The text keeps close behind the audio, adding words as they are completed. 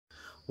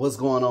What's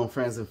going on,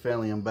 friends and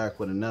family? I'm back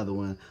with another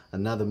one,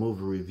 another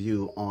movie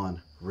review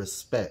on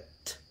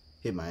Respect.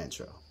 Hit my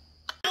intro.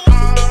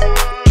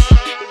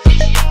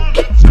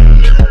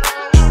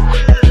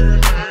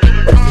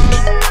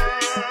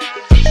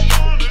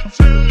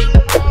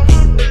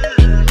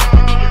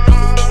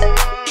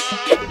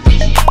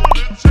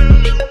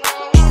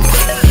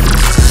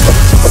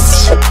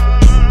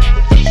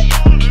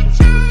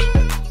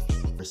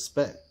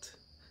 Respect.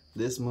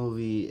 This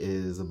movie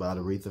is about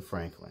Aretha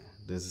Franklin.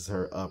 This is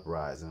her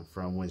uprising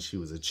from when she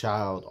was a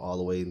child all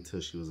the way until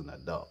she was an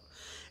adult.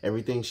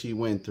 Everything she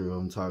went through,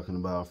 I'm talking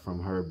about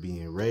from her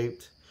being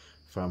raped,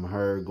 from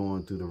her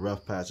going through the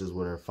rough patches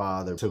with her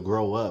father, to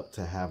grow up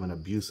to have an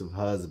abusive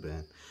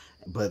husband,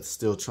 but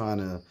still trying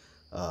to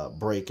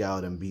break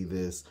out and be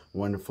this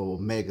wonderful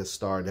mega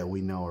star that we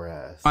know her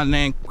as. My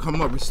name,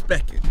 come up,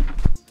 respect it.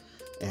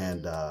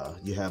 And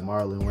you had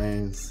Marlon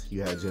Wayans,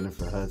 you had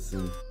Jennifer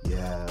Hudson, you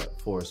had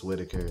Forest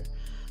Whitaker.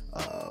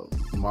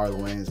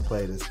 Marlon Wayans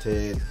played as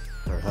Ted,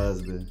 her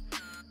husband.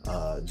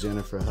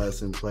 Jennifer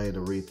Hudson played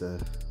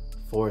Aretha.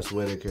 Forest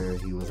Whitaker,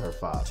 he was her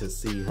father. To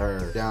see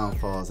her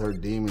downfalls, her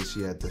demons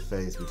she had to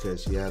face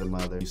because she had a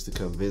mother. Used to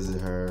come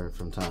visit her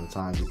from time to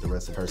time, get the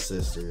rest of her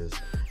sisters,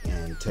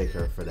 and take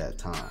her for that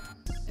time.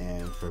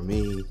 And for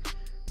me,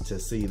 to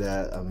see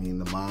that, I mean,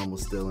 the mom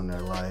was still in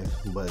their life,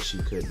 but she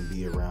couldn't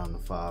be around the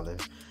father.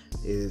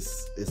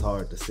 It's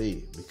hard to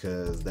see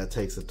because that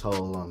takes a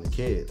toll on the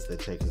kids. That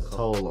takes a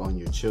toll on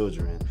your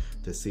children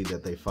to see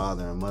that their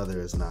father and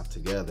mother is not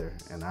together.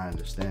 And I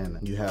understand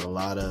that. You had a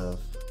lot of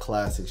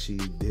classics she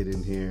did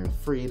in here.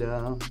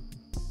 Freedom,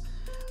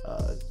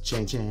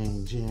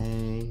 Jane,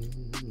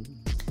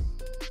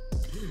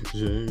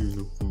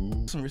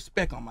 Some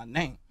respect on my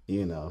name.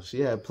 You know,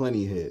 she had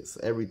plenty of hits.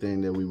 Everything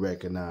that we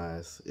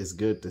recognize, it's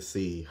good to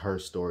see her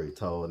story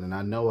told. And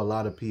I know a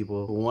lot of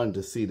people who wanted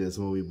to see this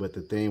movie, but the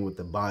thing with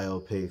the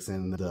biopics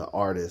and the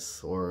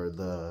artists or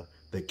the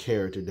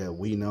character that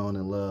we know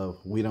and love,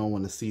 we don't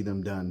want to see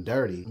them done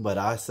dirty. But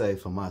I say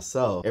for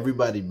myself,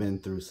 everybody been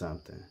through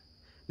something.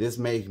 This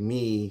make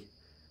me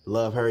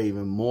love her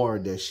even more,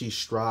 that she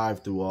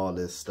strived through all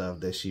this stuff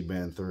that she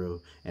been through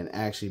and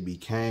actually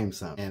became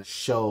something, and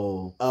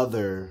show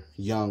other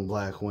young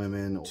black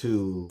women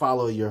to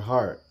follow your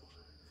heart,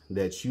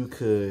 that you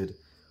could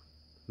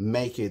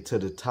make it to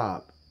the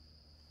top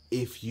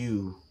if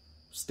you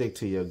stick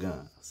to your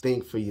guns.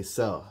 Think for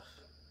yourself.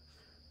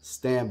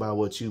 Stand by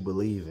what you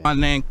believe in. My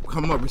name,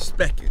 come up,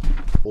 respect it.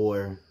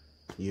 Or,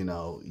 you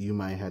know, you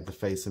might have to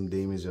face some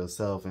demons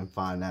yourself and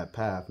find that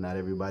path. Not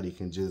everybody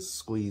can just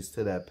squeeze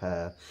to that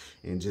path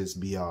and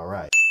just be all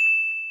right.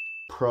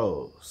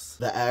 Pros.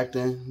 The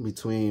acting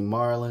between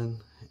Marlon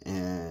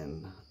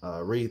and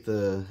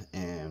Aretha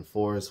and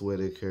Forest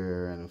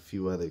Whitaker and a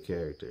few other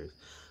characters.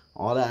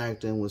 All the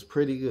acting was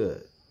pretty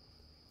good.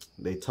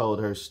 They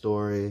told her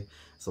story.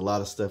 It's a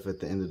lot of stuff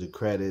at the end of the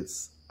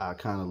credits. I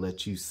kind of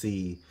let you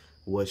see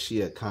what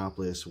she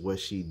accomplished, what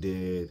she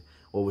did,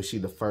 what was she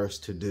the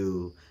first to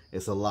do.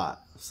 It's a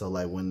lot. So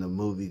like when the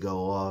movie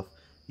go off,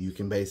 you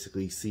can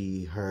basically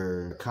see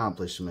her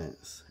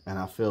accomplishments. And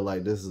I feel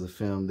like this is a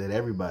film that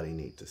everybody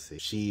needs to see.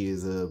 She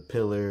is a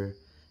pillar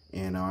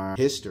in our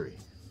history.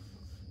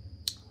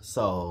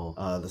 So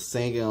the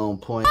singing on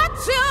point.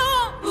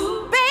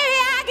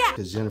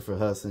 Because Jennifer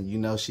Hudson, you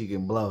know she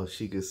can blow,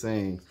 she can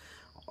sing.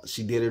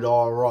 She did it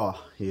all raw,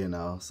 you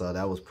know, so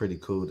that was pretty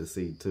cool to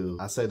see too.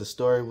 I say the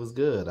story was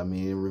good. I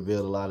mean, it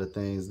revealed a lot of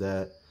things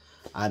that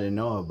I didn't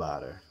know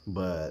about her,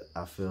 but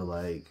I feel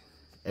like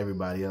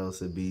everybody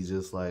else would be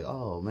just like,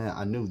 oh man,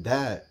 I knew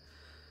that,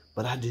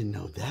 but I didn't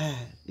know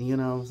that. You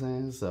know what I'm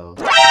saying? So,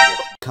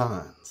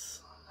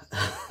 cons.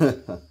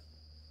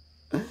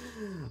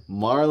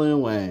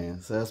 Marlon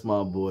Wayans, that's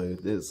my boy.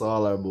 It's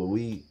all our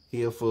boy.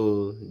 He a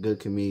fool, good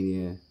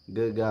comedian,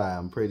 good guy,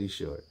 I'm pretty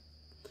sure.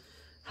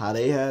 How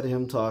they had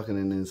him talking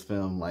in this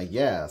film, like,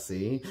 yeah,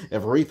 see,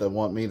 if Aretha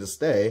want me to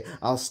stay,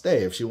 I'll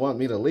stay. If she want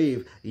me to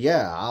leave,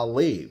 yeah, I'll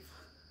leave.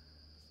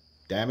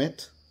 Damn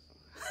it.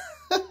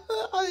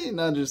 I didn't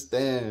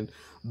understand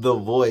the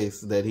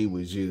voice that he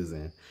was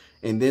using.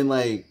 And then,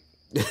 like,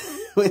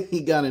 when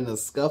he got in a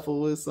scuffle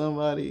with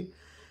somebody,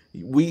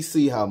 we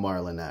see how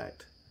Marlon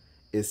act.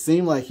 It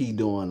seemed like he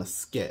doing a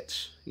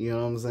sketch. You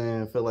know what I'm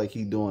saying? I feel like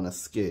he doing a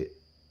skit.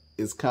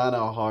 It's kind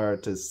of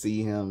hard to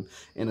see him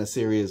in a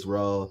serious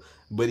role,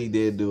 but he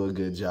did do a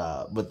good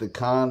job. But the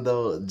con,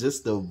 though,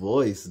 just the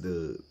voice,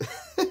 dude,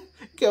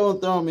 kept on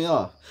throwing me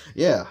off.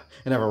 Yeah,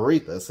 and if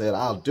Aretha said,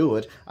 I'll do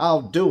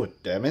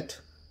it, damn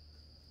it.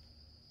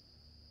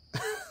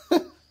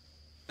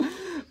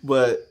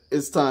 But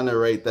it's time to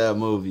rate that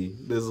movie.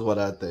 This is what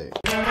I think.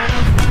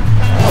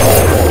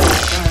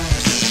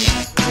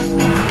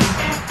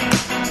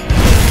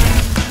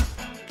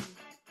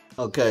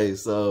 Okay,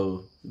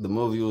 so the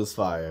movie was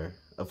fire,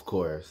 of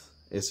course.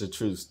 It's a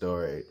true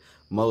story.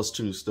 Most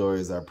true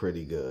stories are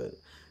pretty good.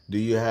 Do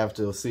you have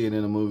to see it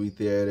in a movie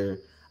theater?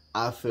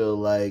 I feel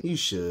like you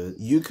should.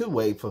 You could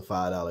wait for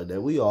 $5 Day.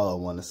 We all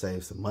want to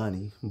save some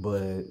money,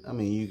 but I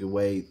mean, you could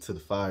wait to the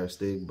Fire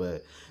Stick.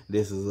 But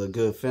this is a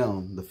good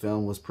film. The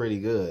film was pretty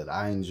good.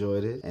 I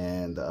enjoyed it,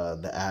 and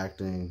the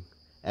acting,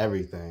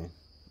 everything.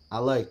 I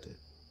liked it.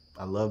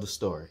 I love the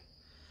story,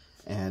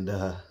 and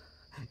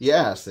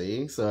yeah.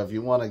 See, so if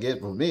you want to get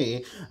from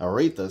me,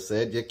 Aretha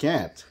said you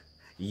can't.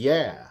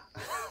 Yeah.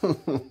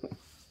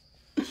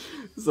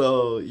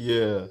 So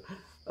yeah,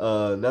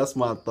 that's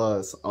my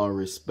thoughts on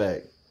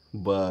Respect.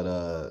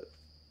 But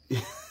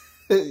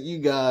you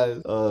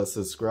guys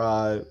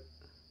subscribe,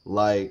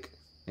 like,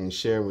 and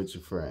share with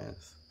your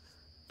friends.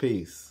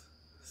 Peace.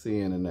 See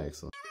you in the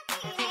next one.